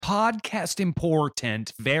podcast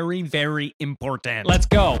important. Very, very important. Let's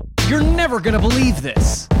go. You're never going to believe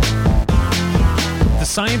this. The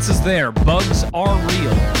science is there. Bugs are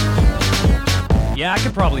real. Yeah, I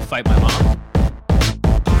could probably fight my mom.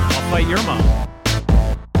 I'll fight your mom.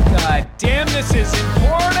 God damn, this is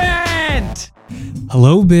important.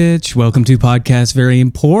 Hello, bitch. Welcome to Podcast Very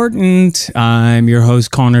Important. I'm your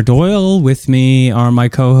host, Connor Doyle. With me are my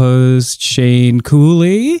co-host, Shane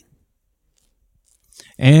Cooley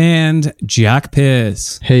and Jack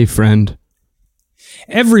Piss. Hey, friend.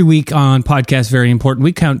 Every week on Podcast Very Important,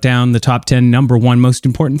 we count down the top 10 number one most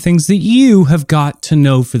important things that you have got to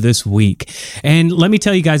know for this week. And let me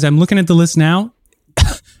tell you guys, I'm looking at the list now.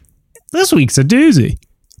 This week's a doozy.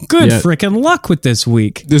 Good frickin' luck with this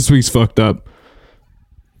week. This week's fucked up.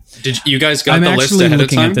 Did you guys got the list ahead of time? I'm actually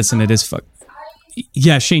looking at this and it is fucked.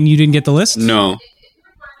 Yeah, Shane, you didn't get the list? No.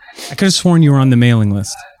 I could have sworn you were on the mailing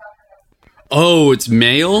list. Oh, it's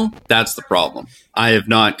mail? That's the problem. I have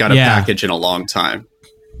not got a package in a long time.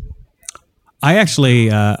 I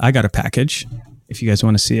actually, I got a package, if you guys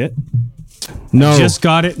want to see it. No. I just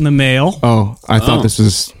got it in the mail. Oh, I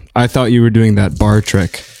thought you were doing that bar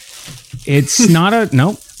trick. It's not a,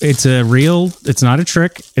 nope. It's not a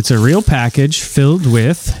trick. It's a real package filled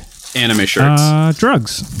with anime shirts.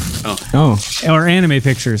 Drugs. Oh. Or anime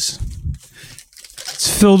pictures.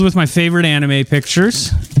 It's filled with my favorite anime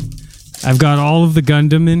pictures. I've got all of the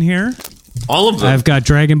Gundam in here. All of them? I've got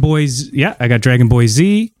Dragon Boys. Yeah, I got Dragon Boy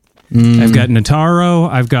Z. I've got Nataro.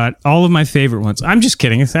 I've got all of my favorite ones. I'm just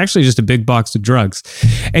kidding. It's actually just a big box of drugs.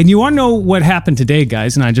 And you want to know what happened today,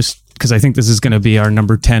 guys? And because I think this is going to be our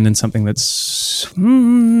number 10 and something that's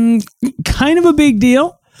kind of a big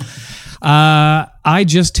deal. I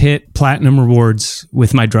just hit platinum rewards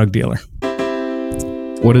with my drug dealer.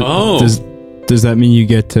 Does that mean you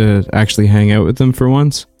get to actually hang out with them for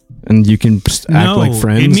once? And you can just act like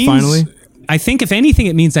friends finally? I think if anything,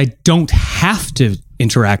 it means I don't have to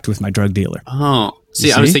interact with my drug dealer. Oh.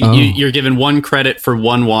 See, I was thinking you're given one credit for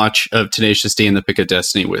one watch of Tenacious D and the Pick of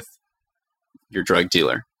Destiny with your drug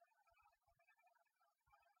dealer.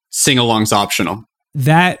 Sing-along's optional.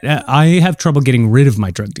 That I have trouble getting rid of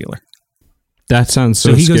my drug dealer. That sounds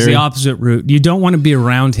so he scary. Goes the opposite route. You don't want to be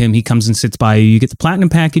around him. He comes and sits by you. You get the platinum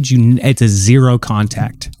package. It's a zero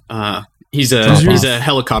contact. He's a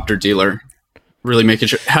helicopter dealer. Really making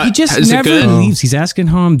sure. He just never leaves. He's asking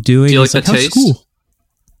how I'm doing. Do you like the taste? School?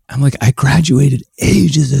 I'm like, I graduated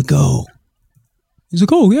ages ago. He's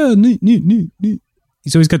like, oh yeah, neat.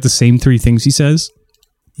 He's always got the same three things he says.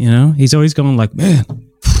 You know, he's always going like, man,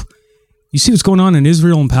 you see what's going on in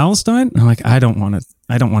Israel and Palestine? And I'm like, I don't want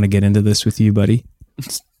to get into this with you, buddy.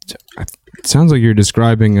 It sounds like you're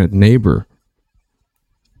describing a neighbor.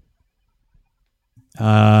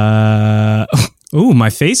 Oh, my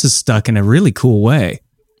face is stuck in a really cool way.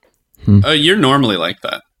 You're normally like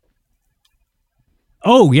that.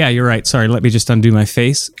 Oh, yeah, you're right. Sorry, let me just undo my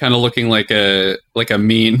face. Kind of looking like a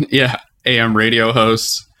mean, AM radio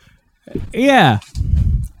host. Yeah.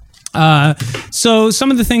 So some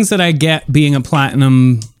of the things that I get being a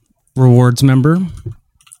platinum rewards member,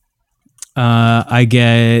 I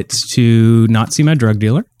get to not see my drug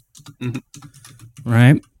dealer. Mm-hmm.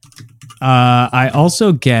 Right. I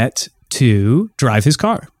also get to drive his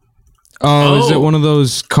car. Oh, is it one of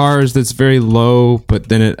those cars that's very low, but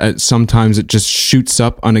then sometimes it just shoots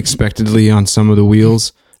up unexpectedly on some of the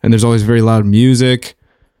wheels, and there's always very loud music?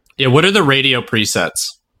 Yeah, what are the radio presets?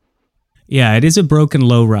 Yeah, it is a broken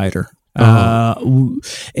lowrider.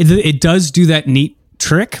 It does do that neat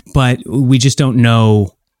trick, but we just don't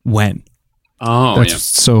know when. Oh, that's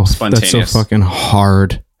so fucking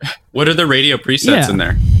hard. What are the radio presets in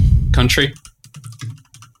there? Country?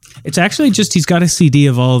 It's actually just he's got a CD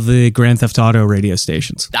of all of the Grand Theft Auto radio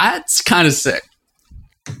stations. That's kind of sick.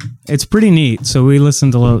 It's pretty neat. So we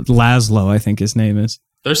listened to Laszlo, I think his name is.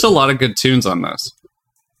 There's a lot of good tunes on this.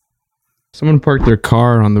 Someone parked their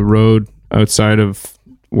car on the road outside of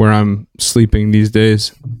where I'm sleeping these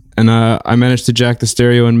days, and I managed to jack the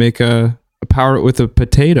stereo and make a power it with a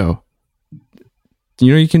potato. Do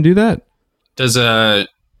you know you can do that? Is the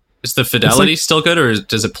fidelity still good, or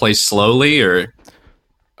does it play slowly, or?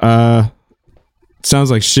 Sounds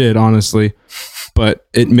like shit, honestly, but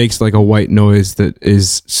it makes like a white noise that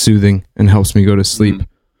is soothing and helps me go to sleep.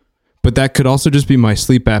 But that could also just be my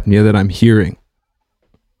sleep apnea that I'm hearing.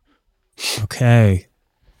 Okay.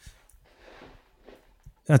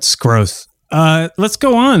 That's gross. Let's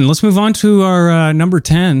go on. Let's move on to our number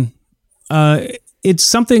 10. It's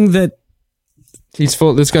something that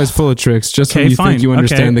This guy's full of tricks. Just when you think you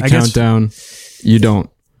understand the countdown, you don't.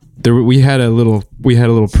 We had a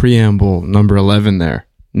little preamble, number 11 there.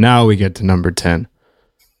 Now we get to number 10.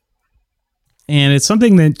 and it's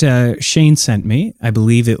something that Shane sent me. I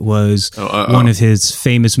believe it was one of his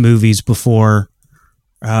famous movies before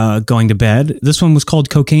going to bed. This one was called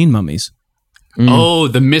Cocaine Mummies. Oh,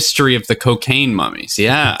 the mystery of the cocaine mummies.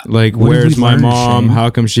 Yeah. Like, What did where's we my learn, mom? Shane? How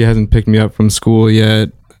come she hasn't picked me up from school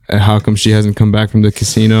yet? How come she hasn't come back from the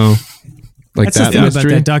casino? Like That's that the thing about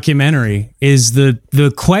mystery? that documentary is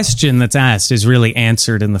the question that's asked is really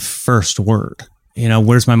answered in the first word. You know,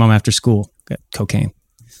 where's my mom after school? Got cocaine.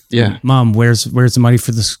 Yeah. Mom, where's the money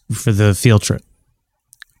for the field trip?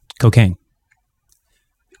 Cocaine.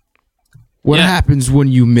 What Yeah. happens when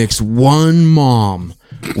you mix one mom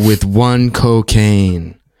with one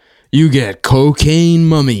cocaine? You get Cocaine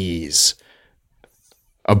Mummies.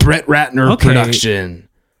 A Brett Ratner Okay. production.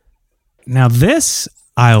 Now this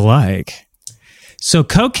I like. So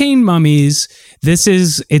Cocaine Mummies,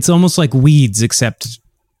 it's almost like Weeds, except,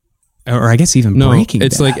 or I guess even No, Breaking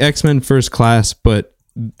it's Bad. like X-Men First Class, but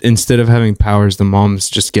instead of having powers, the moms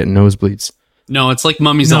just get nosebleeds. No, it's like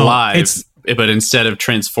Mummies No, Alive, it's- but instead of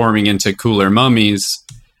transforming into cooler mummies,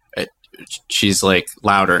 she's like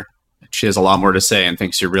louder. She has a lot more to say and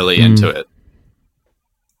thinks you're really into it.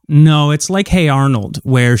 No, it's like Hey Arnold,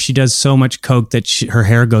 where she does so much coke that her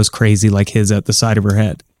hair goes crazy like his at the side of her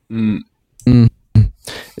head.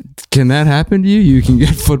 Can that happen to you? You can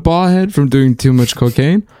get football head from doing too much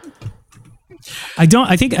cocaine? I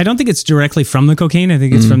don't think it's directly from the cocaine. I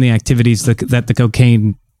think it's from the activities that the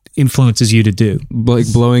cocaine influences you to do.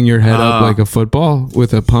 Like blowing your head up like a football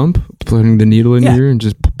with a pump, putting the needle in your ear and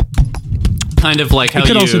just... Kind of like how It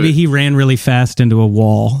could also be he ran really fast into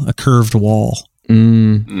a curved wall.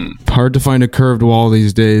 Hard to find a curved wall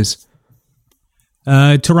these days.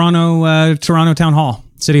 Toronto Town Hall,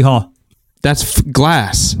 City Hall. That's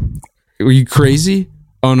glass. Were you crazy?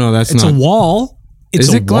 Oh no, that's It's not. a wall. It's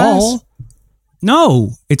Is a it glass? wall.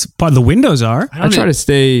 No, it's but the windows are. I try to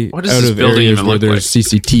stay What does out this of building areas even where look there's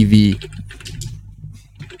CCTV.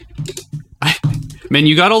 Man,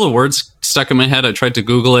 you got all the words stuck in my head. I tried to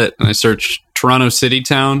Google it and I searched Toronto City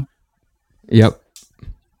Town. Yep.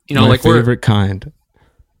 You know, My like favorite kind.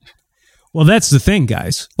 Well, that's the thing,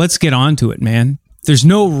 guys. Let's get on to it, man. There's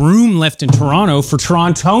no room left in Toronto for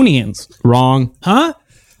Torontonians. Wrong. Huh?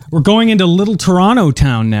 We're going into Little Toronto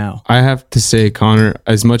Town now. I have to say, Connor,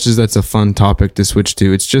 as much as that's a fun topic to switch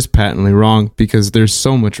to, it's just patently wrong because there's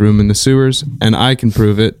so much room in the sewers, and I can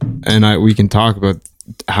prove it, and we can talk about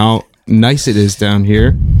how nice it is down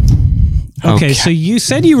here. Okay, so you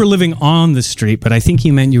said you were living on the street, but I think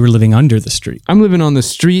you meant you were living under the street. I'm living on the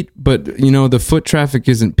street, but the foot traffic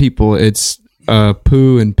isn't people; it's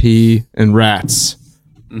poo and pee and rats.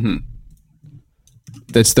 Mm-hmm.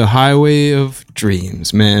 That's the highway of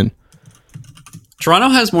dreams, man. Toronto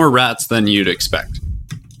has more rats than you'd expect.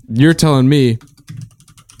 You're telling me.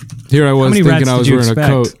 Here I was many thinking rats I was did you wearing a expect?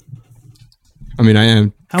 coat. I mean, I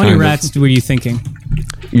am. How many kind of. rats were you thinking?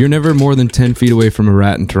 You're never more than 10 feet away from a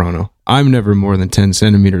rat in Toronto. I'm never more than 10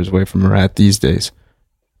 centimeters away from a rat these days.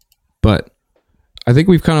 But I think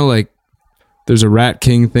we've kind of like, there's a rat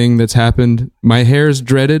king thing that's happened. My hair's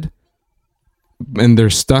dreaded and they're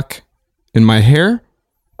stuck in my hair.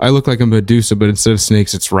 I look like a Medusa, but instead of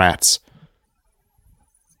snakes, it's rats.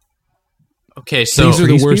 Okay, so These are the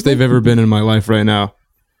freeze worst people? they've ever been in my life right now.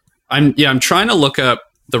 I'm trying to look up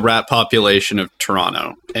the rat population of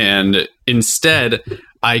Toronto, and instead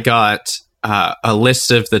I got a list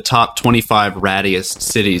of the top 25 rattiest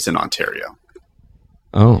cities in Ontario,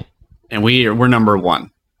 Oh. and we're number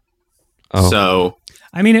one. Oh. So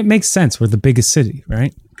I mean, it makes sense. We're the biggest city,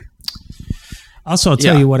 right? Also, I'll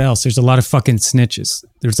tell Yeah. you what else. There's a lot of fucking snitches.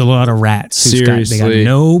 There's a lot of rats. They got Seriously.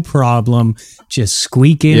 no problem just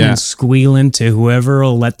squeaking Yeah. and squealing to whoever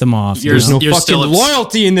will let them off. You're you know? No You're fucking still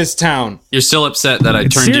loyalty in this town. you're still upset that I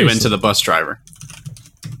turned you Seriously. into the bus driver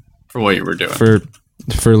for what you were doing.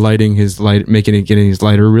 For lighting his light, getting his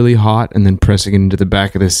lighter really hot and then pressing it into the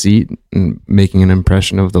back of the seat and making an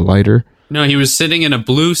impression of the lighter. No, he was sitting in a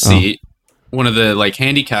blue seat, one of the like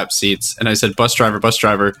handicap seats, and I said, bus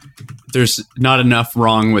driver, there's not enough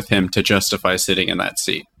wrong with him to justify sitting in that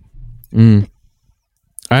seat.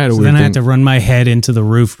 I had a So weird then I thing. had to run my head into the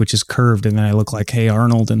roof, which is curved, and then I look like Hey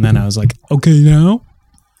Arnold, and then I was like, okay, now?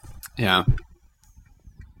 Yeah.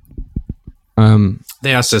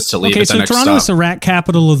 They asked us to leave Okay, at the so next Toronto is stop. the rat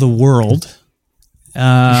capital of the world.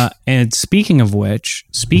 And speaking of which,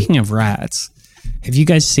 speaking of rats, have you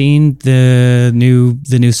guys seen the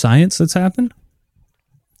new science that's happened?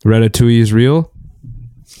 Ratatouille is real?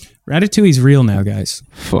 Ratatouille's real now, guys.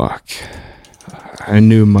 Fuck. I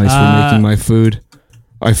knew mice were making my food.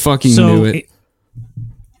 I fucking knew it.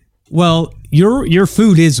 Well, your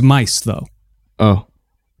food is mice, though. Oh.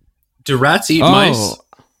 Do rats eat mice?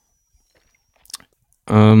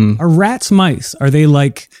 Are rats mice? Are they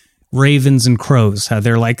like ravens and crows? How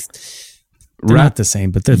they're like they're not the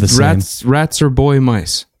same, but they're the same. Rats are boy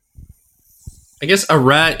mice. I guess a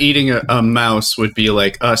rat eating a mouse would be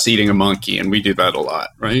like us eating a monkey, and we do that a lot,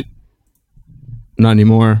 right? Not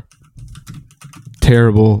anymore.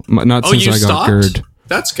 Terrible. Not since I got stopped? GERD.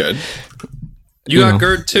 That's good. You got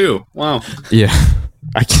GERD too. Wow. Yeah.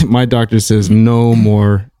 My doctor says no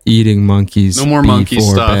more eating monkeys. No more monkey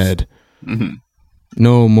before stuff. Bed. Mm-hmm.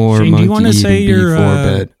 No more Shane, monkey do you want to say before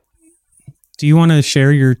bed. Do you want to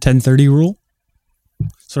share your 1030 rule?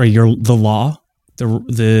 Sorry, the law,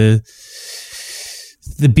 the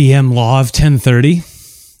BM law of 1030.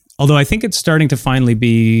 Although I think it's starting to finally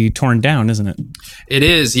be torn down, isn't it? It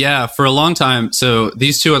is, yeah. For a long time. So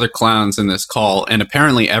these two other clowns in this call, and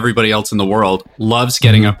apparently everybody else in the world, loves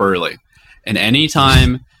getting up early. And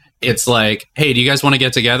anytime it's like, hey, do you guys want to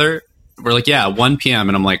get together? We're like, yeah, 1 p.m.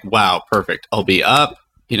 And I'm like, wow, perfect. I'll be up,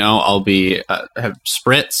 I'll be have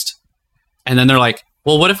spritzed. And then they're like,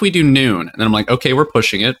 well, what if we do noon? And then I'm like, okay, we're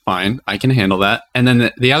pushing it. Fine. I can handle that. And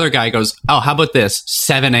then the other guy goes, oh, how about this?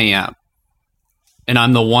 7 a.m. And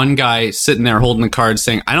I'm the one guy sitting there holding the card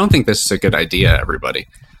saying, I don't think this is a good idea, everybody.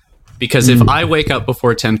 Because if I wake up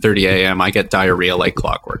before 10:30 a.m., I get diarrhea like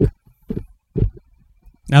clockwork.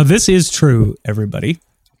 Now, this is true, everybody.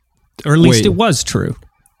 Or at least it was true.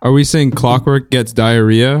 Are we saying clockwork gets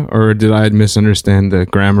diarrhea, or did I misunderstand the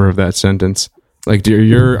grammar of that sentence? Like,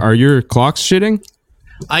 are your clocks shitting?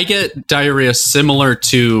 I get diarrhea similar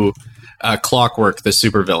to Clockwork, the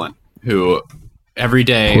supervillain, who every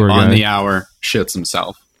day on the hour shits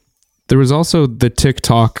himself. There was also the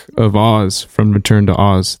TikTok of Oz from Return to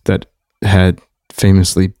Oz that had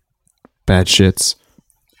famously bad shits.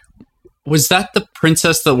 Was that the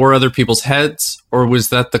princess that wore other people's heads, or was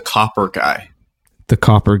that the copper guy? The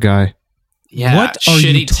copper guy. Yeah. What are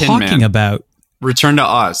you talking about? Return to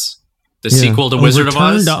Oz. The sequel to Wizard of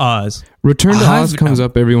Oz? Return to Oz. Return to Oz comes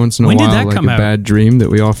up every once in a while, like a bad dream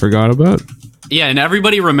that we all forgot about. Yeah, and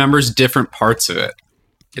everybody remembers different parts of it.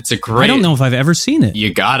 It's a great... I don't know if I've ever seen it.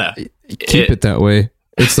 You gotta. Keep it that way.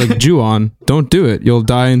 It's like Ju-on. Don't do it. You'll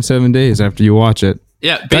die in 7 days after you watch it.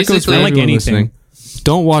 Yeah, basically. That goes for like anything. Listening.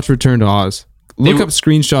 Don't watch Return to Oz. Look up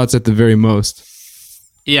screenshots at the very most.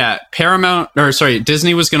 Yeah,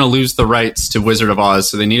 Disney was going to lose the rights to Wizard of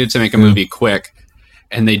Oz, so they needed to make a movie quick.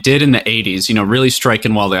 And they did in the 80s, really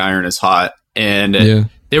striking while the iron is hot. And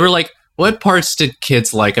they were like, what parts did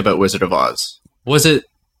kids like about Wizard of Oz? Was it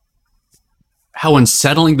how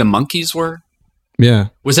unsettling the monkeys were? Yeah.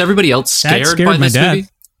 Was everybody else scared by this movie?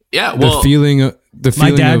 Yeah, well... The feeling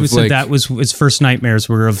my dad said that was his first nightmares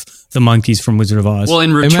were of the monkeys from Wizard of Oz. Well,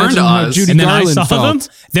 in Return to Oz... And then I saw them.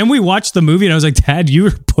 Then we watched the movie and I was like, Dad, you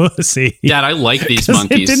were pussy. Dad, I like these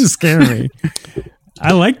monkeys. It didn't scare me.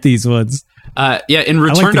 I like these ones. In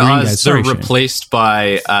Return to Oz, they're replaced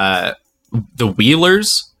by the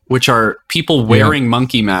Wheelers, which are people wearing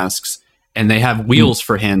monkey masks, and they have wheels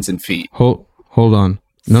for hands and feet. Hold on.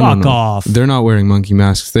 Fuck off. They're not wearing monkey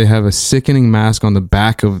masks. They have a sickening mask on the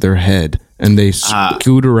back of their head, and they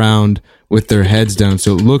scoot around with their heads down,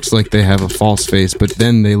 so it looks like they have a false face, but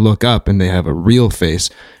then they look up and they have a real face.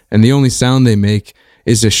 And the only sound they make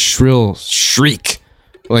is a shrill shriek,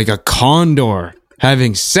 like a condor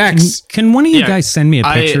having sex. Can one of you guys send me a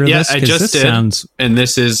picture of this? I just did. And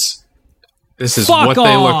this is what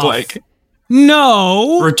they look like.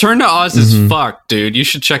 No. Return to Oz is fucked, dude. You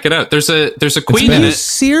should check it out. There's a queen in it.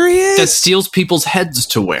 Serious? That steals people's heads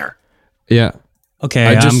to wear. Yeah.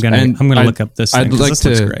 Okay, I'm gonna look up this. I'd like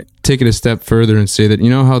to take it a step further and say that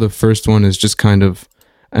how the first one is just kind of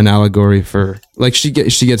an allegory for, like, she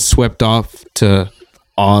gets swept off to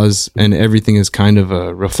Oz, and everything is kind of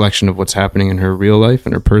a reflection of what's happening in her real life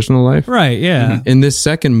and her personal life. Right, yeah. In this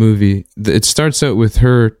second movie, it starts out with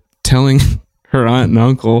her telling her aunt and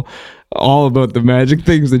uncle all about the magic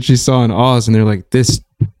things that she saw in Oz, and they're like, this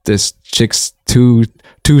chick's two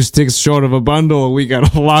sticks short of a bundle, we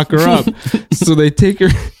gotta lock her up. So they take her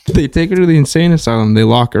to the insane asylum, they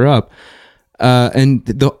lock her up.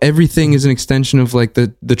 And everything is an extension of like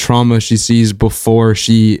the trauma she sees before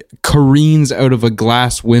she careens out of a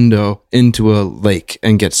glass window into a lake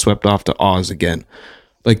and gets swept off to Oz again.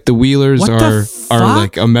 Like the Wheelers are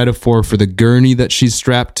like a metaphor for the gurney that she's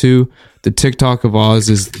strapped to. The TikTok of Oz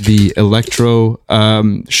is the electro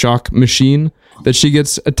shock machine that she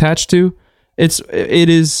gets attached to. It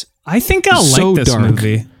is. I think I'll like this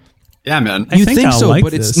movie. Yeah, man. You think so?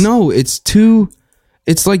 But it's too.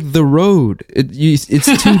 It's like The Road. It's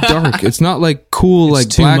too dark. It's not like cool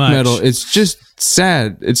like black metal. It's just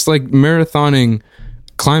sad. It's like marathoning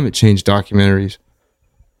climate change documentaries.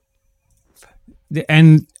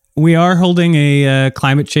 And we are holding a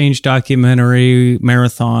climate change documentary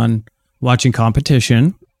marathon watching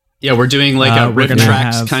competition. Yeah, we're doing like a we're riff gonna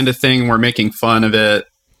tracks have- kind of thing. We're making fun of it.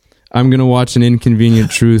 I'm going to watch An Inconvenient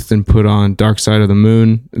Truth and put on Dark Side of the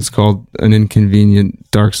Moon. It's called An Inconvenient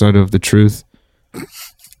Dark Side of the Truth.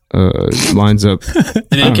 Lines up.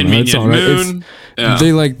 An inconvenient all right. moon. Yeah.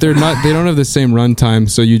 They don't have the same runtime,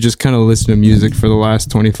 so you just kind of listen to music for the last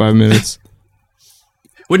 25 minutes.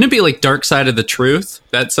 Wouldn't it be like Dark Side of the Truth?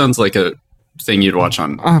 That sounds like a thing you'd watch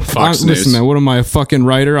on Fox News. Listen, man, what am I, a fucking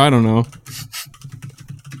writer? I don't know.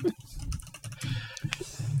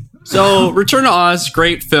 So, Return to Oz,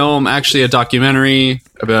 great film, actually a documentary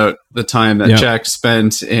about the time that Yep. Jack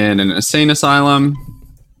spent in an insane asylum.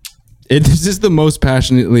 This is the most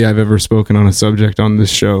passionately I've ever spoken on a subject on this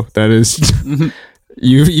show. That is,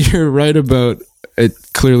 you're right about it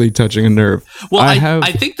clearly touching a nerve. Well,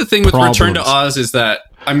 I think the thing with Return to problems. Oz is that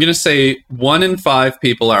I'm going to say 1 in 5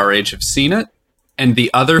 people our age have seen it, and the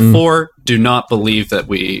other 4 do not believe that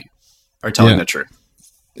we are telling Yeah. the truth.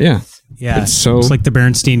 Yeah. Yeah, It's so- it's like the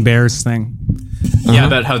Bernstein Bears thing, Yeah,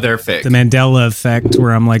 about how they're fake. the Mandela effect,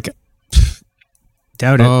 where I'm like,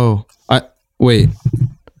 doubt it. Oh, wait.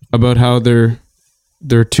 About how they're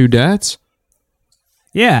two dads?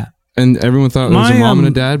 Yeah, And everyone thought it was a My, mom and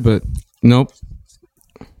a dad, but nope.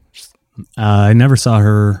 I never saw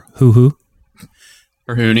her hoo-hoo.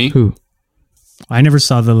 Or Hooney. Who? I never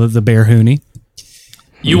saw the bear Hoonie.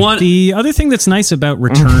 You want... The other thing that's nice about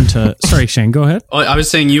Return to... Sorry, Shane, go ahead. Oh, I was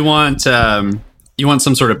saying you want some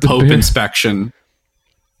sort of Pope bear. inspection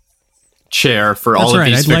chair for all That's of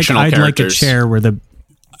right. these fictional I'd like a characters. chair where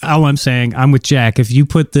all I'm saying, I'm with Jack. If you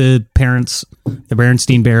put the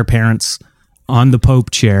Berenstein Bear parents on the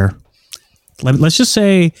Pope chair, let's just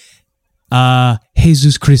say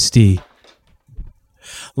Jesus Christi.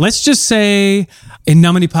 Let's just say in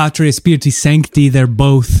nomine Patri Spiritus Sancti, they're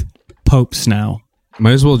both popes now.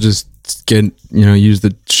 Might as well just use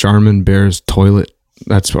the Charmin Bear's toilet.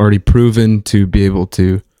 That's already proven to be able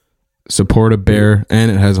to support a bear, and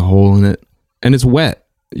it has a hole in it, and it's wet.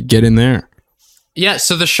 Get in there. Yeah,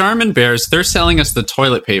 so the Charmin Bears, they're selling us the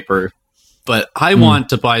toilet paper, but I want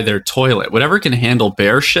to buy their toilet. Whatever can handle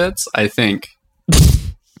bear shits, I think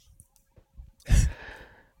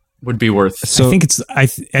would be worth. So, I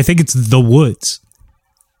think it's the woods.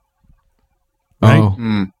 Right?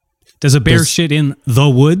 oh, Does a bear shit in the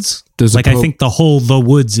woods? Does a I Pope- think the whole the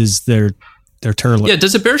woods is their toilet. Yeah,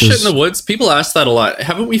 does a bear shit in the woods? People ask that a lot.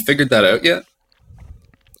 Haven't we figured that out yet?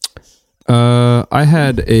 I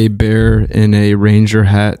had a bear in a ranger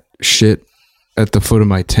hat shit at the foot of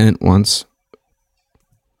my tent once.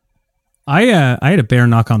 I had a bear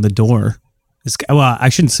knock on the door. I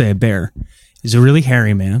shouldn't say a bear. He's a really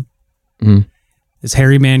hairy man. Mhm. This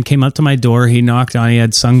hairy man came up to my door. He knocked on. He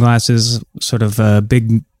had sunglasses, sort of a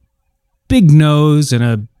big nose, and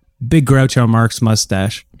a big Groucho Marx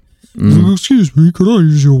mustache. Excuse me, could I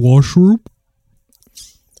use your washroom?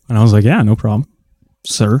 And I was like, yeah, no problem,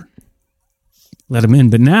 sir. Let him in.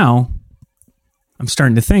 But now I'm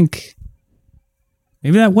starting to think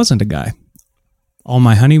maybe that wasn't a guy. All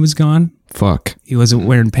my honey was gone. Fuck. He wasn't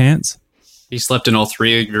wearing pants. He slept in all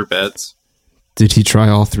 3 of your beds. Did he try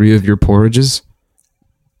all 3 of your porridges?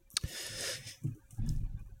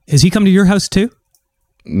 Has he come to your house too?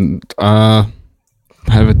 Have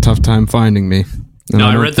a tough time finding me. And No,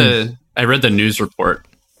 I don't read the news report.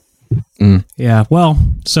 Yeah. Well,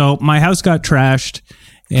 so my house got trashed,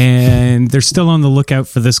 and they're still on the lookout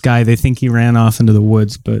for this guy. They think he ran off into the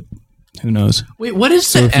woods, but who knows? Wait, what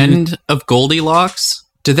is the end of Goldilocks?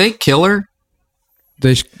 Did they kill her? I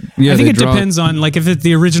I think it depends on, like, if it's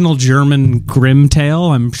the original German Grimm tale,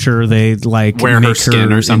 I'm sure they Wear her make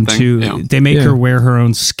skin or something. Yeah. They make her wear her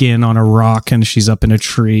own skin on a rock, and she's up in a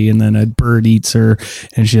tree, and then a bird eats her,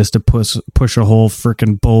 and she has to push a whole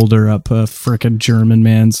freaking boulder up a freaking German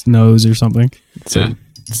man's nose or something. Yeah.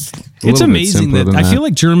 It's amazing that I feel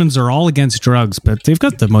like Germans are all against drugs, but they've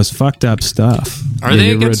got the most fucked up stuff. Are they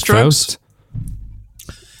against drugs?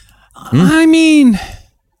 I mean,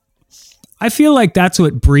 I feel like that's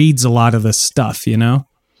what breeds a lot of the stuff, you know?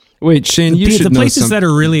 Wait, Shane, you should The know places that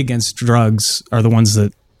are really against drugs are the ones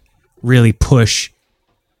that really push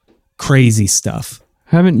crazy stuff.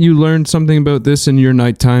 Haven't you learned something about this in your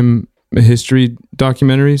nighttime history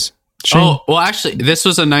documentaries? Shane? Oh, well, actually, this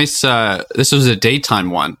was a nice, this was a daytime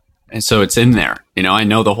one. And so it's in there. You know, I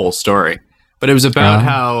know the whole story. But it was about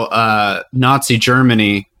how Nazi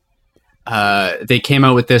Germany, they came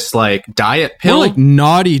out with this, like, diet pill. More like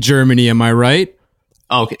naughty Germany, am I right?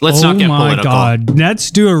 Okay, let's not get political. Oh my God.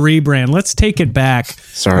 Let's do a rebrand. Let's take it back.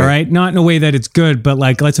 Sorry. All right. Not in a way that it's good, but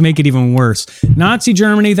like, let's make it even worse. Nazi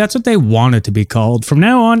Germany, that's what they want it to be called. From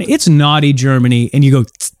now on, it's naughty Germany. And you go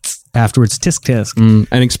afterwards, tisk tisk.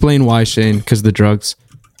 And explain why, Shane, because the drugs.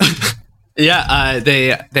 Yeah,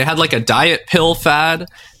 they had like a diet pill fad.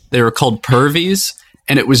 They were called pervies,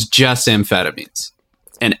 and it was just amphetamines.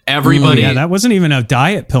 And everybody... Yeah, that wasn't even a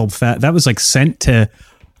diet pill fad. That was like sent to...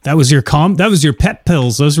 That was your pet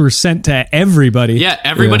pills. Those were sent to everybody. Yeah,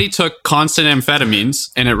 everybody took constant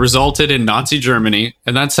amphetamines, and it resulted in Nazi Germany.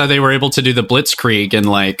 And that's how they were able to do the Blitzkrieg in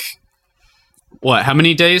like, what, how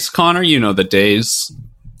many days, Connor? You know the days.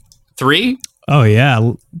 3? Oh,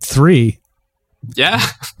 yeah, 3. Yeah.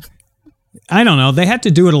 I don't know. They had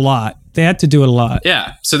to do it a lot.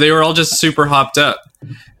 Yeah, so they were all just super hopped up.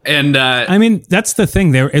 And I mean, that's the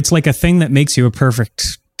thing. It's like a thing that makes you a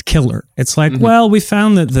perfect killer. It's like, well, we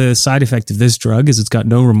found that the side effect of this drug is it's got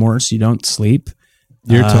no remorse. You don't sleep.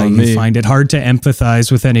 You're telling me. You find it hard to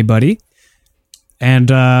empathize with anybody. And,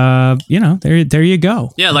 there you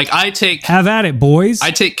go. Yeah, like Have at it, boys. I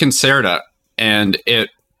take Concerta, and it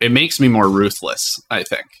makes me more ruthless, I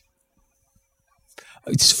think.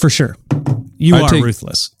 It's for sure. You are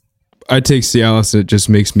ruthless. I take Cialis, it just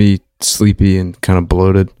makes me sleepy and kind of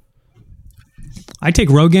bloated. I take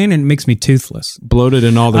Rogaine and it makes me toothless. Bloated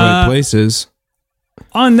in all the right places.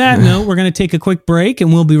 On that note, we're going to take a quick break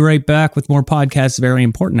and we'll be right back with more podcasts very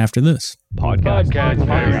important after this. Podcast very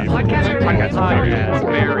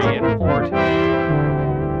important.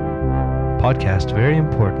 Podcast very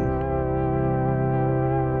important.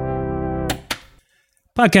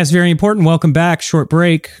 Podcast very important. Welcome back. Short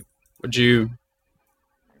break. Would you...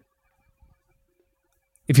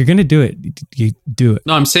 If you're going to do it, you do it.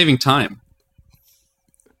 No, I'm saving time.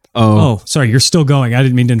 Oh, sorry. You're still going. I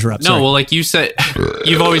didn't mean to interrupt. No, sorry. well, like you said,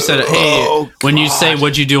 you've always said, hey, when you say,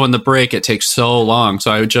 what'd you do on the break? It takes so long.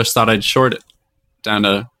 So I just thought I'd short it down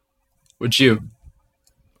to, would you?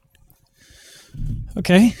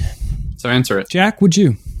 Okay. So answer it. Jack, would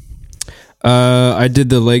you? I did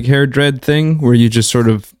the leg hair dread thing where you just sort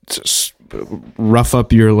of rough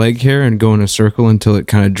up your leg hair and go in a circle until it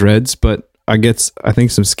kind of dreads. But I think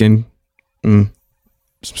some skin,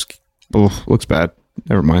 looks bad.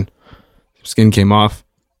 Never mind. Skin came off.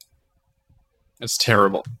 It's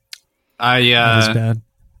terrible. That was bad.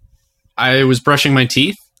 I was brushing my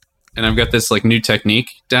teeth, and I've got this like new technique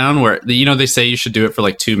down where they say you should do it for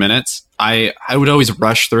like 2 minutes. I would always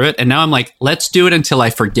rush through it, and now I'm like, let's do it until I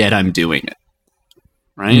forget I'm doing it.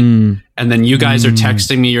 Right? And then you guys are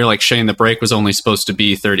texting me. You're like, Shane, the break was only supposed to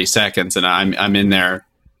be 30 seconds, and I'm in there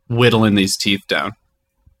whittling these teeth down.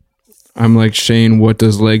 I'm like, Shane, what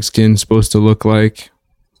does leg skin supposed to look like?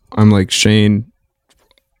 I'm like, Shane,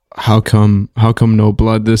 how come no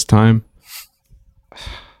blood this time?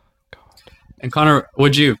 And Connor,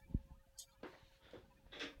 would you?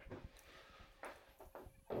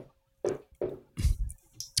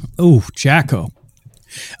 Oh, Jacko.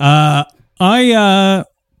 I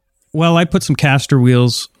put some caster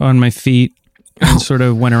wheels on my feet and sort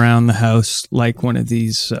of went around the house like one of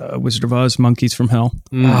these Wizard of Oz monkeys from hell.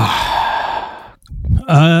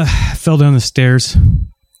 Fell down the stairs.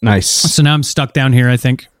 Nice. So now I'm stuck down here, I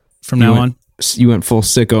think, from now on. You went full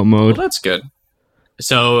sicko mode. Well, that's good.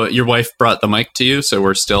 So your wife brought the mic to you, so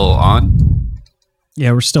we're still on?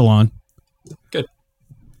 Yeah, we're still on. Good.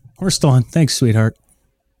 We're still on. Thanks, sweetheart.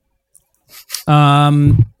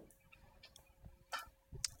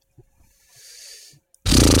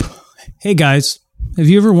 Hey, guys. Have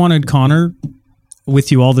you ever wanted Connor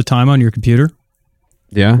with you all the time on your computer?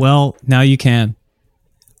 Yeah. Well, now you can.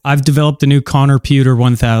 I've developed the new Connor Pewter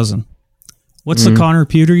 1000. What's the Connor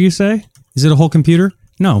Pewter, you say? Is it a whole computer?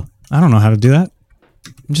 No, I don't know how to do that.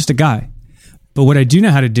 I'm just a guy. But what I do know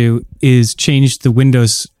how to do is change the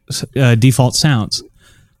Windows default sounds.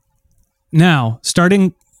 Now,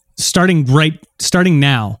 starting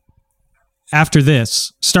now, after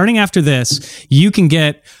this, you can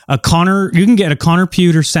get a Connor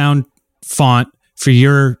Pewter sound font for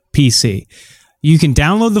your PC. You can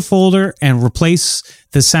download the folder and replace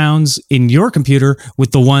the sounds in your computer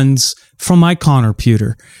with the ones from my Connor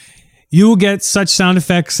Pewter. You will get such sound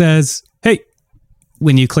effects as, hey,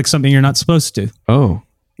 when you click something you're not supposed to. Oh.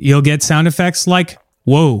 You'll get sound effects like,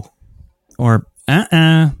 whoa, or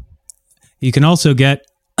You can also get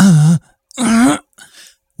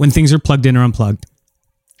when things are plugged in or unplugged.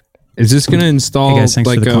 Is this going to install hey guys, thanks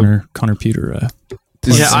like for the Connor Pewter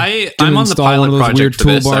Yeah, I'm on the pilot project for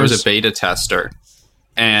this. I was a beta tester.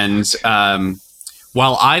 And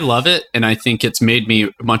while I love it, and I think it's made me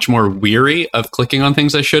much more weary of clicking on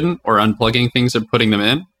things I shouldn't or unplugging things and putting them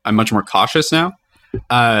in, I'm much more cautious now.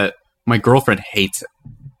 My girlfriend hates it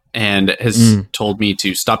and has told me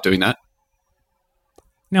to stop doing that.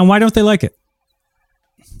 Now, why don't they like it?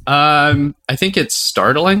 I think it's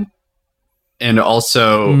startling, and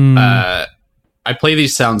also I play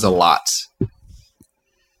these sounds a lot,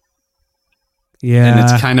 Yeah. and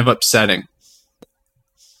it's kind of upsetting.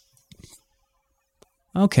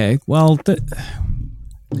 Okay. Well,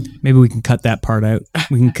 maybe we can cut that part out.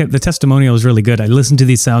 We can cut the testimonial is really good. I listen to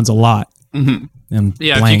these sounds a lot. And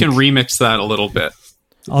Yeah, blank. if you can remix that a little bit,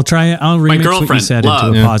 I'll try it. I'll remix what you girlfriend, said love.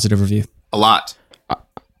 into a Yeah. positive review. a lot.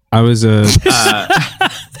 I was And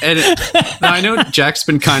now I know Jack's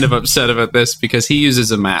been kind of upset about this because he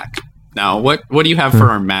uses a Mac. Now, what do you have for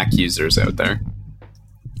our Mac users out there?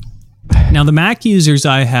 Now, the Mac users,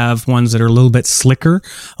 I have ones that are a little bit slicker,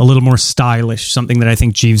 a little more stylish, something that I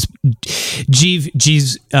think Jeeves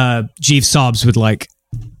Sobs would like.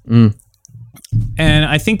 And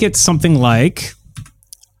I think it's something like,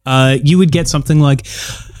 you would get something like,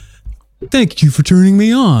 "Thank you for turning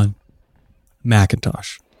me on,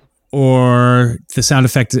 Macintosh." Or the sound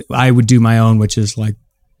effect, I would do my own, which is like,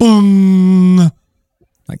 boom,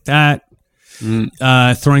 like that.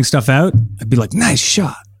 Throwing stuff out, I'd be like, "Nice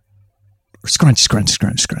shot." Or scrunch, scrunch,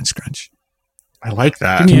 scrunch, scrunch, scrunch. I like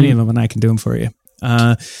that. Give me any of them and I can do them for you.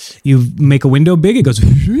 You make a window big, it goes.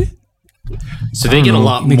 So they get a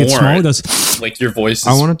lot Make more. it small, it goes. Like your voice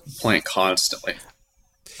I is wanna- playing constantly.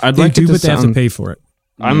 I'd They like do, it to but they have to sound. pay for it.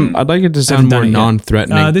 I'd like it to Haven't sound done more it yet.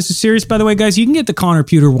 non-threatening. This is serious, by the way, guys. You can get the Connor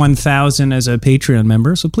Pewter 1000 as a Patreon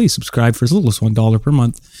member, so please subscribe for as little as $1 per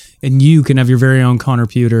month, and you can have your very own Connor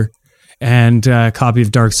Pewter and a copy of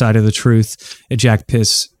Dark Side of the Truth, a Jack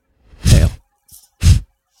Piss tale.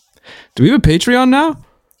 Do we have a Patreon now?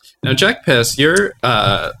 Now, Jack Piss, your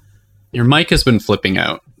mic has been flipping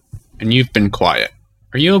out, and you've been quiet.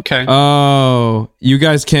 Are you okay? Oh, you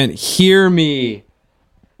guys can't hear me.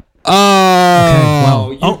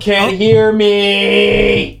 Oh, well- you can't hear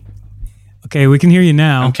me. Okay, we can hear you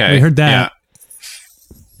now. okay, We heard that.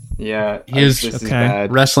 Yeah, He is- this is Okay.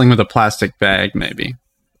 bad. Wrestling with a plastic bag, maybe.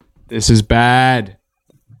 This is bad.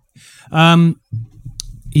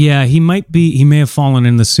 Yeah, he may have fallen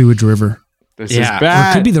in the sewage river. This Yeah. is Or it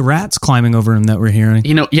bad. could be the rats climbing over him that we're hearing.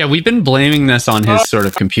 You know, yeah, we've been blaming this on his sort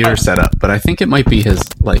of computer setup, but I think it might be his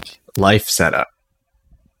life setup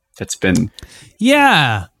that's been.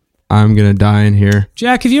 Yeah. I'm gonna die in here.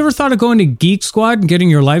 Jack, have you ever thought of going to Geek Squad and getting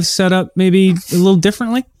your life set up maybe a little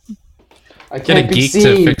differently? I Get a geek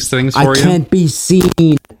to fix things for you. be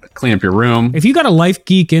seen. Clean up your room. If you got a life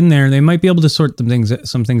geek in there, they might be able to sort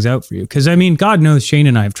some things out for you. Because, I mean, God knows Shane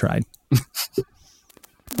and I have tried.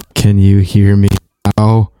 Can you hear me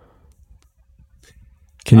now?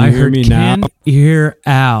 Can you I hear heard me now? can hear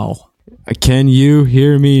Al. Can you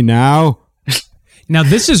hear me now? Now,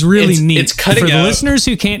 this is really It's- neat. it's cutting For the out. listeners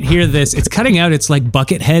who can't hear this, it's cutting out. It's like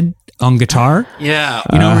Buckethead on guitar. Yeah.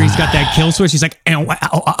 You know, where he's got that kill switch. He's like, ow, ow,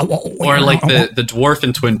 ow, ow, ow, Or like ow, ow. the dwarf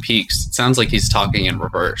in Twin Peaks. It sounds like he's talking in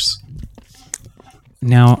reverse.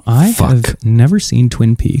 Now, I have never seen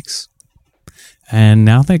Twin Peaks. And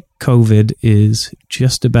now that COVID is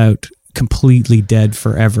just about completely dead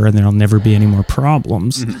forever and there'll never be any more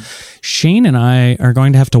problems, Shane and I are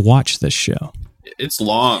going to have to watch this show. It's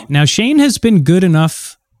long. Now, Shane has been good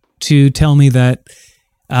enough to tell me that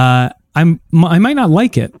I might not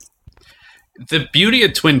like it. The beauty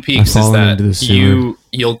of Twin Peaks is fallen that into the sewer.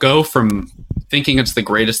 you'll go from thinking it's the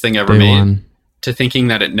greatest thing ever Day made one. to thinking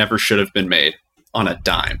that it never should have been made on a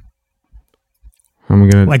dime. I'm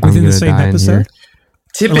gonna Like I'm within the gonna same die in episode?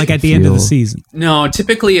 here. Or like at the end of the season. No,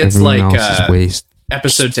 typically it's Everyone like else's waste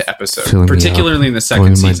episode to episode, filling me particularly up, in the going second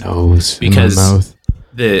in my season, nose, because in my mouth.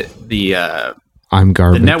 the I'm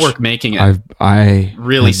garbage. the network making it I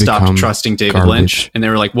really have stopped become trusting David garbage. Lynch, and they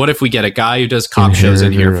were like, "What if we get a guy who does cop shows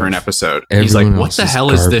in here Inheritor for an of episode?" He's like, everyone "What the else's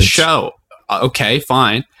hell is this garbage. show?" Okay,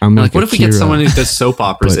 fine. I'm They're like like, what if we get Akira, someone who does soap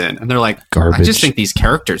operas but in? And they're like, I garbage. just think these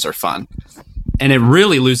characters are fun. And it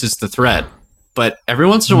really loses the thread. But every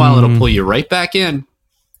once in a while, it'll pull you right back in.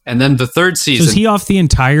 And then the third So season, is he off the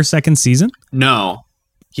entire second season? no,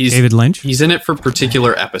 David Lynch? He's in it for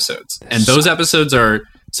particular episodes, and those episodes are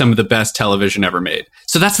some of the best television ever made.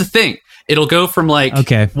 So that's the thing; it'll go from like,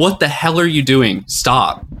 Okay. what the hell are you doing?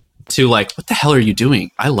 Stop, to like, what the hell are you doing?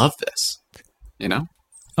 I love this. You know,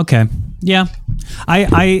 Okay. Yeah.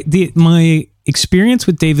 My experience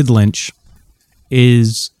with David Lynch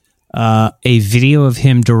is a video of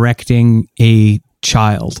him directing a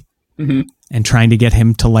child and trying to get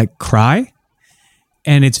him to like cry.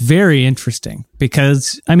 And it's very interesting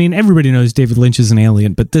because, I mean, everybody knows David Lynch is an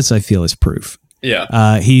alien, but this I feel is proof.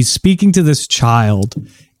 yeah, He's speaking to this child and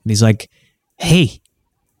he's like, hey,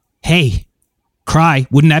 Cry.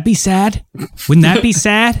 Wouldn't that be sad? Wouldn't that be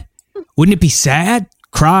sad? Wouldn't it be sad?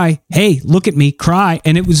 Cry. Hey, look at me. Cry.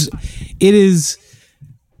 And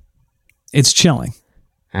it's chilling.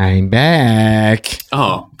 I'm back.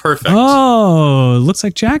 Oh, perfect. Oh, looks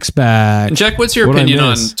like Jack's back. And Jack, what's your What'd I opinion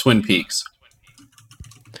on miss? Twin Peaks?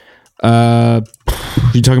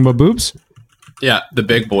 You talking about boobs? Yeah, the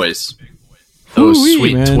big boys. Those Ooh-wee,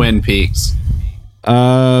 sweet man. Twin Peaks.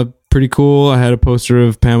 Pretty cool. I had a poster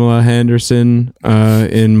of Pamela Henderson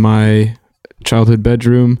in my childhood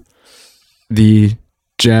bedroom. The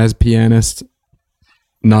jazz pianist,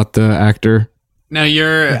 not the actor. Now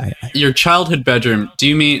your childhood bedroom, do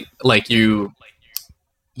you mean like you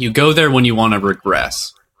go there when you want to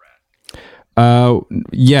regress?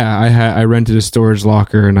 Yeah, I rented a storage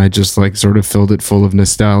locker and I just like sort of filled it full of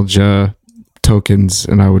nostalgia tokens,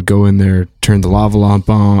 and I would go in there, turn the lava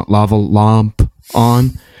lamp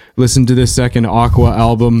on, listen to the second Aqua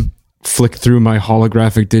album, flick through my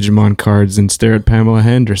holographic Digimon cards, and stare at Pamela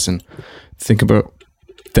Henderson. Think about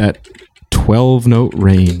that 12-note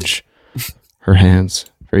range. Her hands,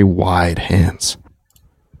 very wide hands.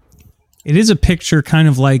 It is a picture kind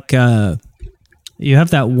of like you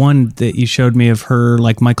have that one that you showed me of her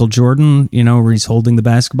like Michael Jordan, where he's holding the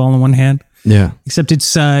basketball in one hand. Yeah, Except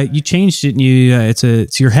it's you changed it and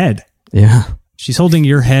it's your head. yeah. She's holding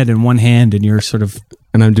your head in one hand and you're sort of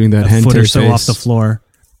And I'm doing that a hentai foot or so face, off the floor.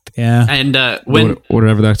 Yeah. And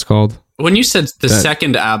whatever that's called. when you said the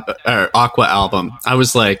second Aqua album, I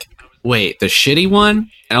was like, wait, the shitty one?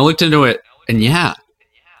 And I looked into it, and yeah.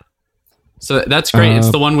 So that's great. It's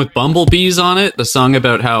the one with bumblebees on it. The song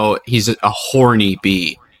about how he's a horny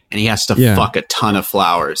bee and he has to fuck a ton of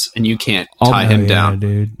flowers and you can't tie him down.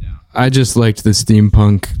 Dude. I just liked the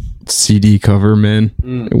steampunk CD cover, man.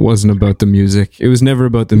 It wasn't about the music. It was never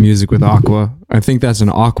about the music with Aqua. I think that's an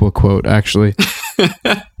Aqua quote, actually.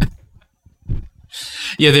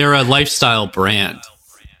 Yeah, they're a lifestyle brand.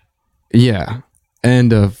 Yeah.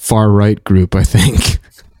 And a far-right group, I think.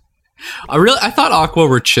 I thought Aqua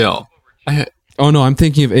were chill. Oh, no, I'm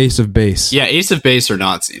thinking of Ace of Base. Yeah, Ace of Base are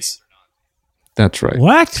Nazis. That's right.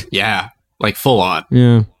 What? Yeah, like full on.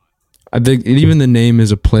 Yeah. I think even the name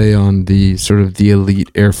is a play on the sort of the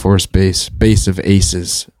elite Air Force base of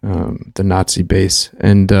Aces, the Nazi base.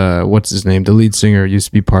 And what's his name? The lead singer used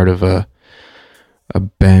to be part of a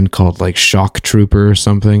band called like Shock Trooper or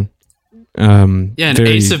something. Yeah, and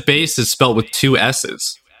Ace of Base is spelled with 2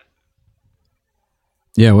 S's.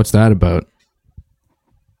 Yeah, what's that about?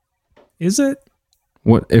 Is it?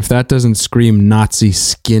 What if that doesn't scream Nazi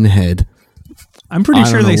skinhead? I'm pretty I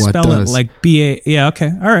don't sure know they what spell it does. like B-A. Yeah, okay.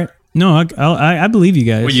 All right. No, I believe you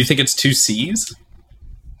guys. Wait, you think it's 2 C's?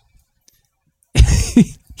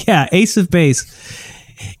 Yeah, Ace of Base.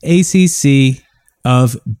 ACC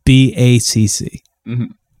of BACC. Mm-hmm.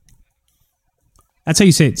 That's how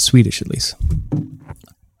you say it in Swedish, at least.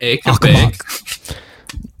 Ekabig.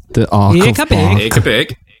 The Aqua.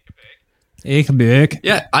 Ekabig. Ekabik.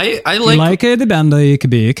 Yeah, I Like the band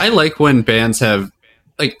Ekabik. I like when bands have,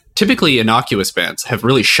 like, typically innocuous bands have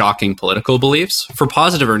really shocking political beliefs, for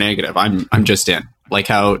positive or negative. I'm just in. Like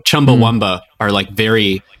how Chumbawamba are like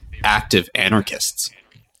very active anarchists.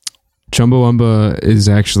 Chumbawamba is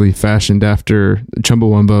actually fashioned after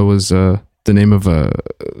Chumbawamba was the name of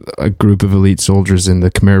a group of elite soldiers in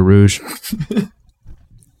the Khmer Rouge.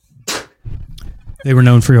 They were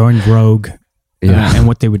known for going rogue. Yeah. And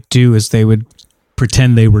what they would do is they would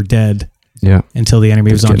pretend they were dead Yeah. until the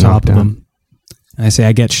enemy was Just on get top knocked of down. them. And I say,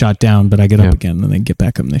 I get shot down, but I get Yeah. up again, and they get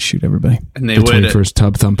back up and they shoot everybody. And they The would 21st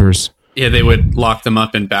Tub Thumpers. Yeah, they would lock them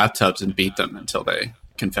up in bathtubs and beat them until they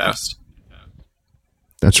confessed.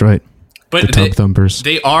 That's right. But The Tub Thumpers.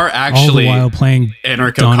 they are All actually the while playing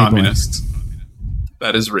anarcho-communists.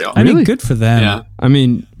 That is real. I mean, Really? good for them. Yeah. I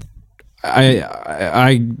mean,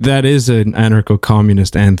 I that is an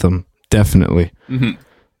anarcho-communist anthem, definitely. Mhm.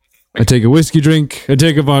 I take a whiskey drink, I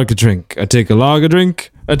take a vodka drink, I take a lager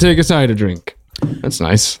drink, I take a cider drink. That's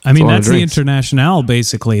nice. I mean, a lot of that's the drinks. Internationale,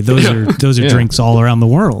 basically. Those are Yeah. drinks all around the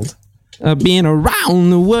world. Being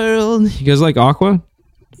around the world. You guys like Aqua?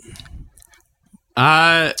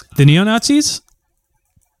 The neo-Nazis?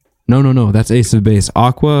 No. That's Ace of Base.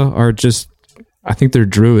 Aqua are just, I think they're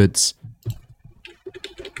druids.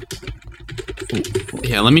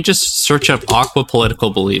 Yeah, let me just search up Aqua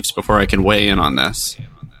political beliefs before I can weigh in on this.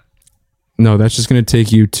 No, that's just going to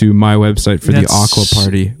take you to my website for the That's- Aqua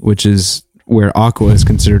Party, which is where Aqua is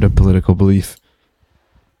considered a political belief.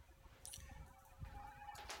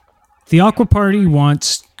 The Aqua Party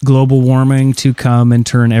wants global warming to come and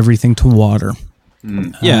turn everything to water.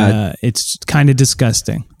 Yeah, It's kind of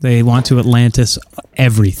disgusting. They want to Atlantis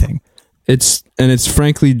everything. it's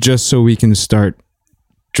frankly just so we can start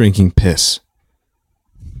drinking piss.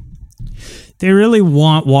 They really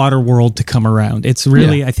want Waterworld to come around. It's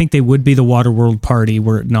really, I think they would be the Waterworld party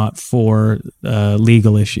were it not for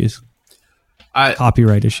legal issues,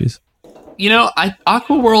 copyright issues.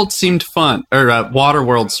 Aquaworld seemed fun, or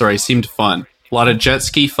Waterworld, sorry, seemed fun. A lot of jet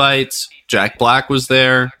ski fights. Jack Black was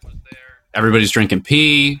there. Everybody's drinking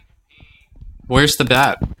pee. Where's the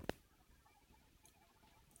bad?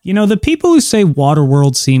 The people who say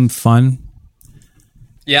Waterworld seemed fun.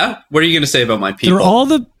 Yeah? What are you going to say about my people? They're all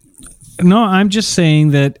No, I'm just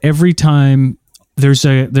saying that every time there's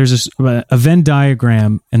a Venn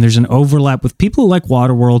diagram and there's an overlap with people who like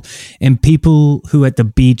Waterworld and people who at the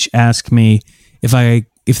beach ask me if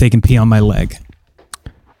they can pee on my leg.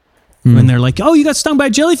 When they're like, "Oh, you got stung by a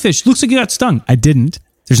jellyfish. Looks like you got stung." I didn't.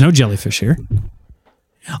 There's no jellyfish here.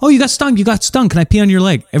 "Oh, you got stung. You got stung. Can I pee on your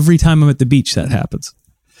leg?" Every time I'm at the beach, that happens.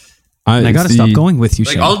 I got to stop going with you,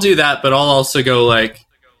 like, Shane. I'll do that, but I'll also go like,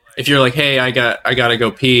 if you're like, "Hey, I gotta go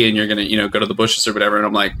pee," and you're gonna go to the bushes or whatever, and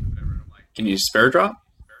I'm like, "Can you spare drop?"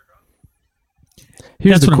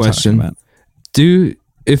 Here's That's the what I'm question: talking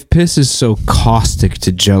if piss is so caustic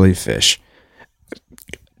to jellyfish,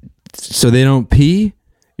 so they don't pee?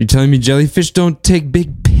 You're telling me jellyfish don't take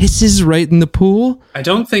big pisses right in the pool? I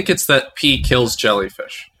don't think it's that pee kills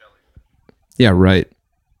jellyfish. Yeah, right.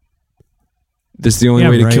 This is the only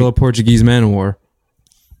way to kill a Portuguese man of war.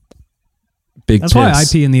 Big That's piss. why I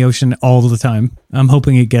pee in the ocean all the time. I'm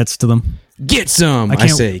hoping it gets to them. Get some, I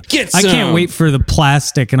say. Get some. I can't wait for the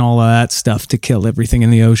plastic and all of that stuff to kill everything in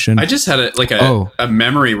the ocean. I just had a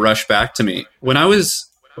memory rush back to me. When I was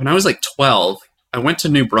like 12, I went to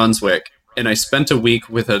New Brunswick and I spent a week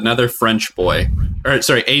with another French boy. Or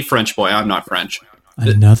sorry, a French boy. I'm not French.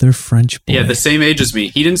 Another French boy. Yeah, the same age as me.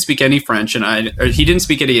 He didn't speak any French, he didn't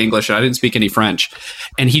speak any English, and I didn't speak any French.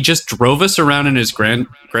 And he just drove us around in his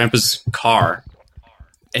grandpa's car.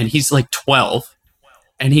 And he's like 12.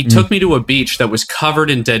 And he took me to a beach that was covered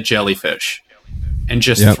in dead jellyfish and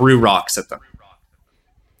just threw rocks at them.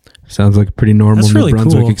 Sounds like a pretty normal That's really New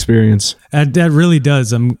Brunswick cool. experience. That really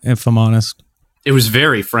does, if I'm honest. It was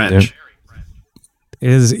very French. Yeah. It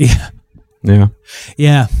is, yeah. Yeah.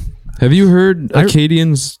 Yeah. Have you heard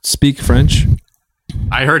Acadians speak French?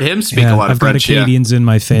 I heard him speak a lot of French. I've got Acadians in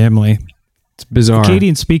my family. It's bizarre.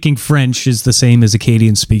 Acadian speaking French is the same as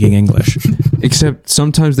Acadian speaking English. Except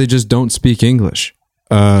sometimes they just don't speak English.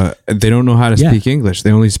 They don't know how to speak English.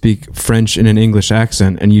 They only speak French in an English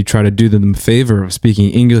accent, and you try to do them the favor of speaking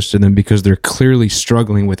English to them because they're clearly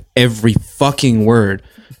struggling with every fucking word.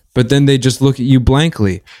 But then they just look at you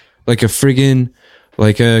blankly, like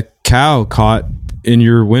a cow caught in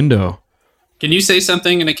your window. Can you say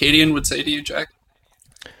something an Acadian would say to you, Jack?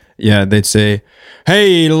 Yeah, they'd say,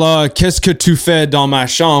 "Hey là, qu'est-ce que tu fais dans ma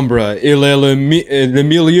chambre? Il est le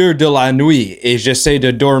milieu de la nuit et j'essaie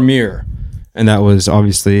de dormir." And that was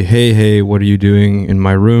obviously, hey, what are you doing in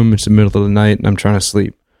my room? It's the middle of the night and I'm trying to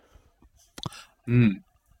sleep.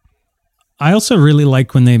 I also really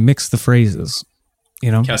like when they mix the phrases.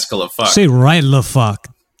 Qu'est-ce que le fuck? Say right le fuck.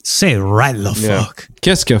 Say right le fuck.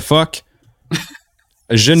 Qu'est-ce que fuck?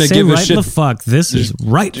 Je ne Say give a right shit. le fuck. This is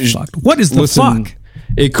right fuck. What is the Listen, fuck?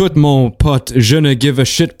 Écoute mon pote, je ne give a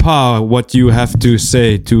shit pas what you have to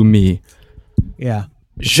say to me. Yeah.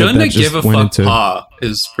 Je that ne just give a went fuck into- pa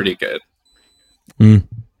is pretty good. Take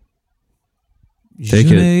Je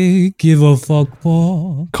it. ne give a fuck,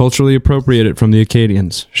 Paul. Culturally appropriated from the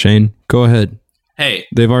Acadians. Shane, go ahead. Hey,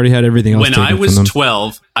 They've already had everything else when taken I was from them.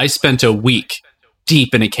 12, I spent a week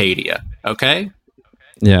deep in Acadia, okay?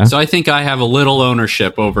 Yeah. So I think I have a little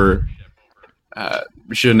ownership over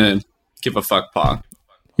je ne give a fuck pa.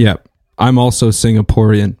 Yeah. I'm also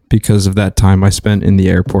Singaporean because of that time I spent in the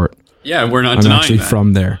airport. Yeah, we're not I'm denying actually that.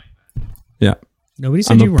 from there. Yeah. Nobody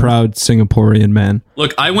said I'm you a weren't. proud Singaporean man.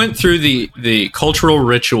 Look, I went through the cultural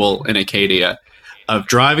ritual in Acadia of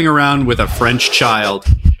driving around with a French child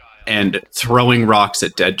and throwing rocks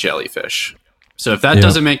at dead jellyfish. So if that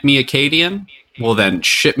doesn't make me Acadian, well then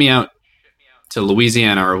ship me out to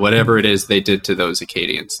Louisiana or whatever it is they did to those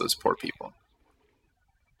Acadians, those poor people.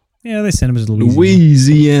 Yeah, they sent him to Louisiana.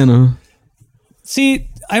 Louisiana. See,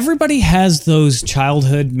 everybody has those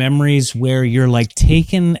childhood memories where you're like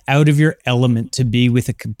taken out of your element to be with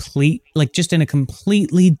a just in a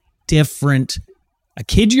completely different, a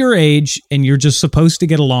kid your age, and you're just supposed to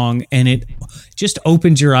get along, and it just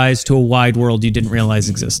opens your eyes to a wide world you didn't realize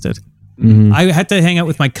existed. Mm-hmm. I had to hang out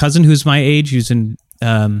with my cousin who's my age, who's in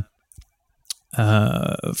from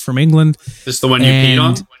England. This is the one you peed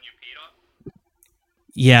on?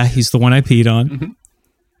 Yeah, he's the one I peed on. Mm-hmm.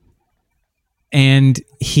 And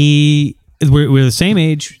we're the same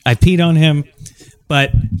age. I peed on him,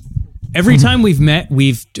 but Every time we've met,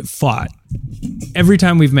 we've fought. Every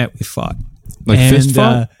time we've met, we fought. Like fist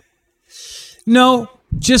fought? No,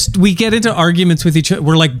 just we get into arguments with each other.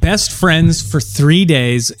 We're like best friends for 3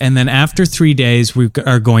 days, and then after 3 days, we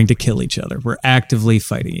are going to kill each other. We're actively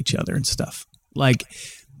fighting each other and stuff. Like,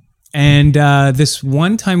 and this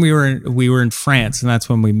one time we were in France, and that's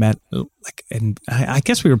when we met. Like, and I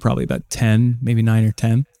guess we were probably about 10, maybe 9 or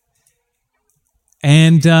 10.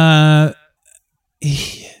 And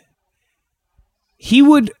he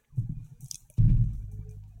would.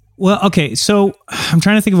 Well, okay, so I'm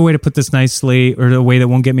trying to think of a way to put this nicely, or a way that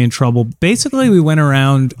won't get me in trouble. Basically, we went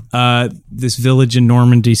around this village in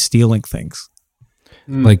Normandy stealing things.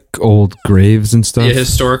 Like old graves and stuff? Yeah,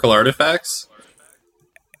 historical artifacts?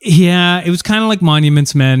 Yeah, it was kind of like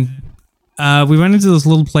Monuments Men. We went into this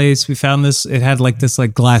little place. We found this. It had like this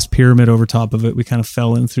like glass pyramid over top of it. We kind of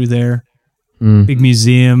fell in through there. Big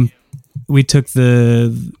museum. We took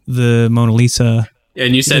the Mona Lisa. Yeah,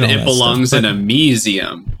 and you said all it that belongs stuff, in a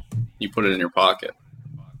museum. You put it in your pocket.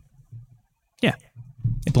 Yeah,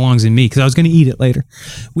 it belongs in me because I was going to eat it later.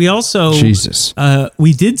 We also Jesus.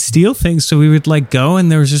 We did steal things, so we would like go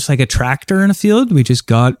and there was just like a tractor in a field. We just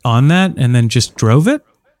got on that and then just drove it,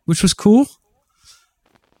 which was cool.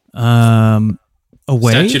 Away.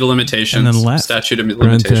 Statute of limitations. And then left. Statute of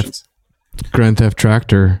limitations. Grand Theft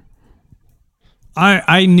Tractor.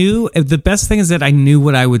 I knew the best thing is that I knew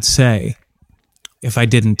what I would say if I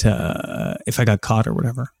didn't if I got caught or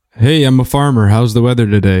whatever. Hey, I'm a farmer. How's the weather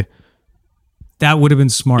today? That would have been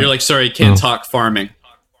smart. You're like, sorry, can't talk farming.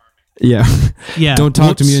 Yeah. Yeah. Don't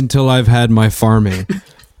talk to Whoops. me until I've had my farming.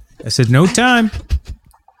 I said no time.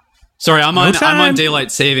 Sorry, I'm on time.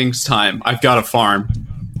 daylight savings time. I've got a farm.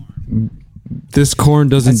 This corn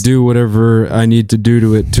doesn't do whatever I need to do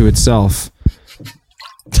to it to itself.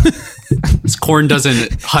 This corn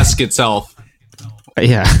doesn't husk itself.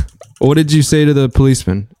 Yeah. What did you say to the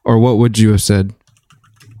policeman? Or what would you have said?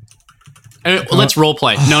 Let's role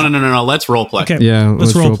play. No. Let's role play. Okay. Yeah,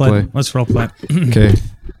 Let's let's role role play. play. Let's role play. Okay.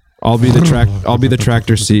 I'll be the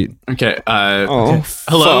tractor seat. Okay. Oh,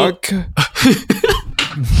 Hello? fuck.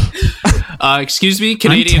 Excuse me,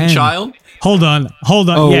 Canadian 10. child? Hold on.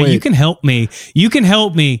 Oh, yeah, wait. you can help me.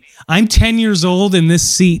 I'm 10 years old and this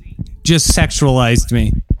seat just sexualized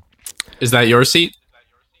me. Is that your seat,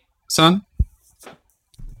 son?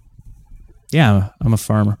 Yeah, I'm a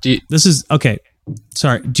farmer. Do you- This is okay.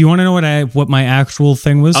 Sorry. Do you want to know what my actual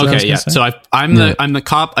thing was? that I was Okay, gonna yeah. say? So I'm the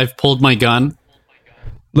cop. I've pulled my gun.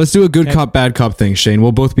 Let's do a good cop, bad cop thing, Shane.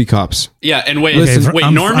 We'll both be cops. Yeah, and wait, Listen, wait.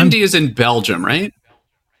 I'm- Normandy is in Belgium, right?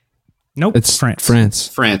 Nope. It's France.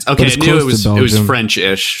 France. Okay, it's I knew close to it was Belgium.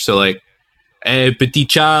 French-ish. So like, hey, petit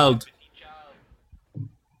child,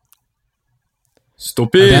 stop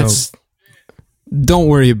it. Don't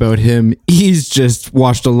worry about him. He's just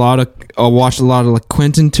watched a lot of like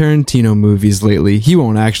Quentin Tarantino movies lately. He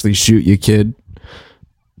won't actually shoot you, kid.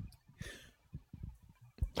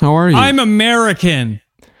 How are you? I'm American.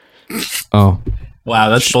 Oh, Wow,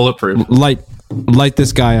 that's bulletproof. light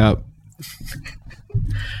this guy up.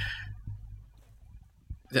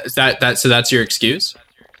 So that's your excuse?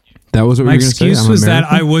 That was what My we were going to say. excuse I'm was that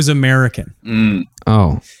American? I was American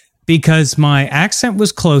Oh, because my accent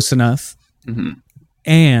was close enough,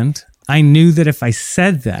 and I knew that if I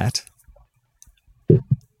said that,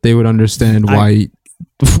 they would understand why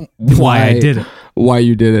I did it. Why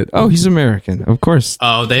you did it? Oh, he's American, of course.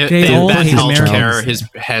 Oh, they They have all bad hate health care. Americans. His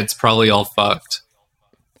head's probably all fucked.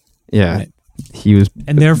 Yeah, Right. he was.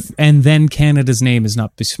 and then Canada's name is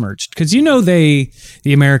not besmirched because the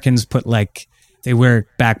Americans put like they wear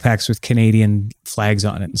backpacks with Canadian flags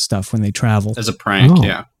on it and stuff when they travel As a prank, Oh.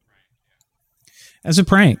 yeah. as a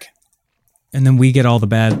prank, and then we get all the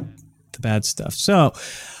bad stuff. So,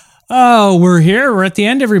 we're here. We're at the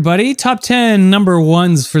end, everybody. Top 10 number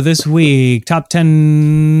ones for this week. Top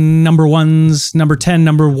 10 number ones. Number 10,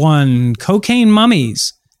 number one. Cocaine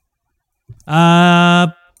Mummies.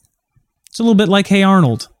 It's a little bit like Hey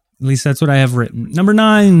Arnold. At least that's what I have written. Number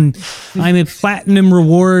 9, I'm a Platinum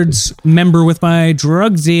Rewards member with my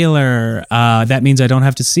drug dealer. That means I don't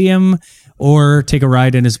have to see him or take a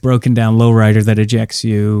ride in his broken down lowrider that ejects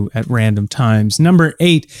you at random times. Number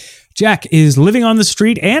 8, Jack is living on the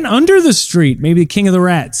street and under the street. Maybe the king of the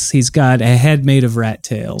rats. He's got a head made of rat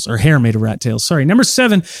tails, or hair made of rat tails. Sorry. Number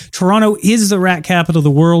 7, Toronto is the rat capital of the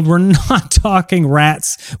world. We're not talking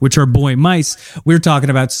rats, which are boy mice. We're talking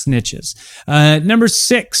about snitches. Number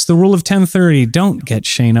 6, the rule of 10:30. Don't get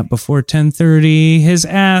Shane up before 10:30. His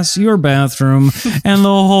ass, your bathroom, and the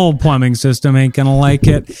whole plumbing system ain't gonna like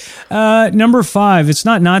it. Number 5, it's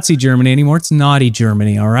not Nazi Germany anymore. It's naughty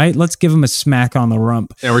Germany. All right. Let's give him a smack on the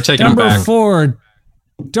rump. Yeah, we're taking him Number back. 4,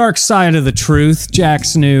 Dark Side of the Truth,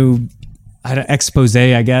 Jack's new expose,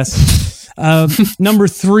 I guess. Number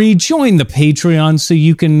 3, join the Patreon so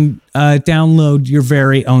you can download your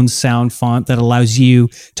very own sound font that allows you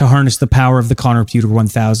to harness the power of the Connor Computer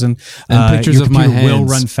 1000. And pictures your of my computer will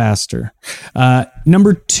hands. run faster.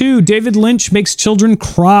 Number 2, David Lynch makes children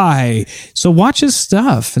cry. So watch his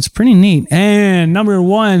stuff. It's pretty neat. And number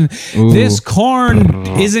 1, this corn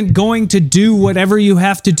isn't going to do whatever you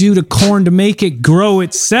have to do to corn to make it grow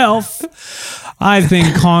itself. I've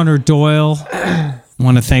been Connor Doyle. I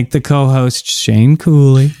want to thank the co-host, Shane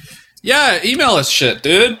Cooley. Yeah, email us shit,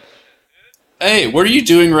 dude. Hey, what are you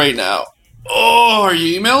doing right now? Oh, are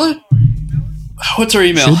you emailing? What's our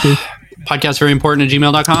email?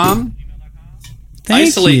 Podcastveryimportant@gmail.com. Thank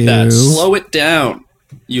Isolate you. that. Slow it down,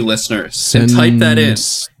 you listeners. And type that in.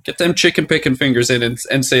 Get them chicken picking fingers in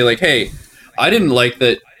and say, like, hey, I didn't like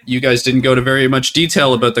that you guys didn't go to very much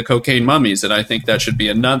detail about the cocaine mummies, and I think that should be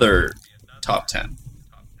another top 10.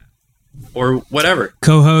 Or whatever.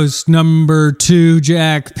 Co-host number 2,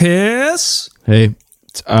 Jack Piss. Hey,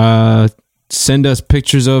 send us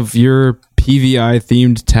pictures of your PVI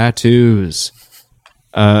themed tattoos.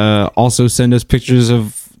 Also send us pictures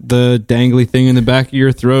of the dangly thing in the back of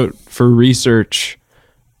your throat for research.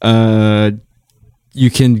 You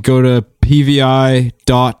can go to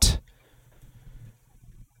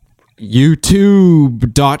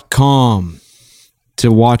pvi.youtube.com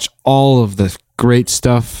to watch all of the great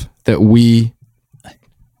stuff that we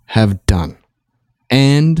have done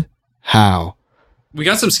and how. We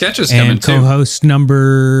got some sketches coming And too. co-host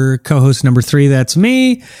number 3, that's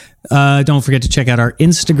me. Don't forget to check out our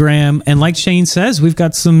Instagram. And like Shane says, we've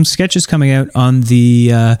got some sketches coming out on the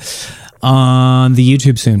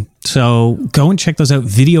YouTube soon. So go and check those out.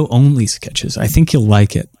 Video only sketches. I think you'll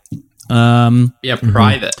like it. Yeah,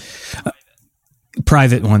 private.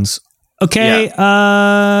 Private ones. Okay.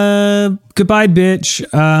 Goodbye,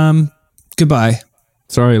 bitch. Goodbye.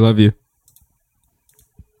 Sorry, love you.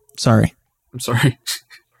 Sorry. I'm sorry.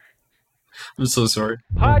 I'm so sorry.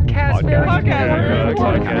 Podcast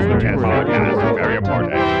very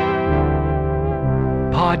important.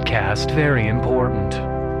 Podcast very important.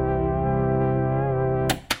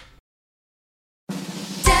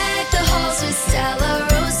 Deck the halls with Stella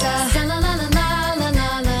Rosa. Stella la la la la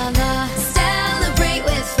la la la. Celebrate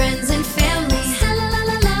with friends and family. Stella la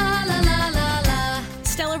la la la la la la.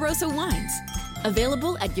 Stella Rosa wines.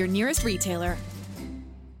 Available at your nearest retailer.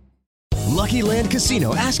 Lucky Land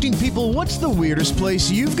Casino, asking people, what's the weirdest place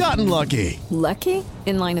you've gotten lucky? Lucky?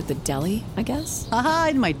 In line at the deli, I guess? Aha,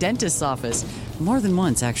 in my dentist's office. More than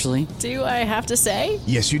once, actually. Do I have to say?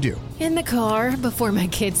 Yes, you do. In the car before my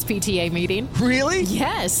kids' PTA meeting. Really?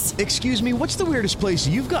 Yes. Excuse me, what's the weirdest place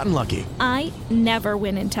you've gotten lucky? I never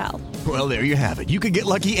win and tell. Well, there you have it. You can get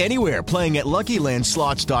lucky anywhere, playing at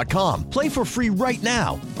LuckyLandSlots.com. Play for free right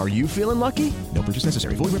now. Are you feeling lucky? No purchase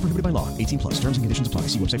necessary. Void where prohibited by law. 18+. Terms and conditions apply.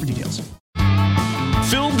 See website for details.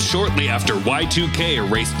 Filmed shortly after Y2K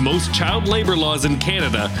erased most child labor laws in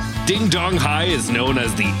Canada, Ding Dong High is known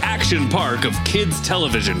as the action park of kids'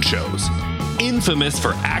 television shows. Infamous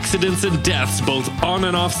for accidents and deaths both on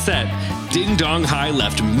and off set, Ding Dong High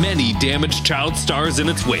left many damaged child stars in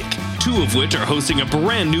its wake, 2 of which are hosting a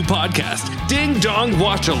brand new podcast, Ding Dong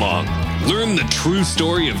Watch Along. Learn the true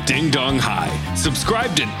story of Ding Dong High.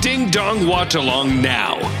 Subscribe to Ding Dong Watch Along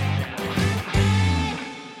now.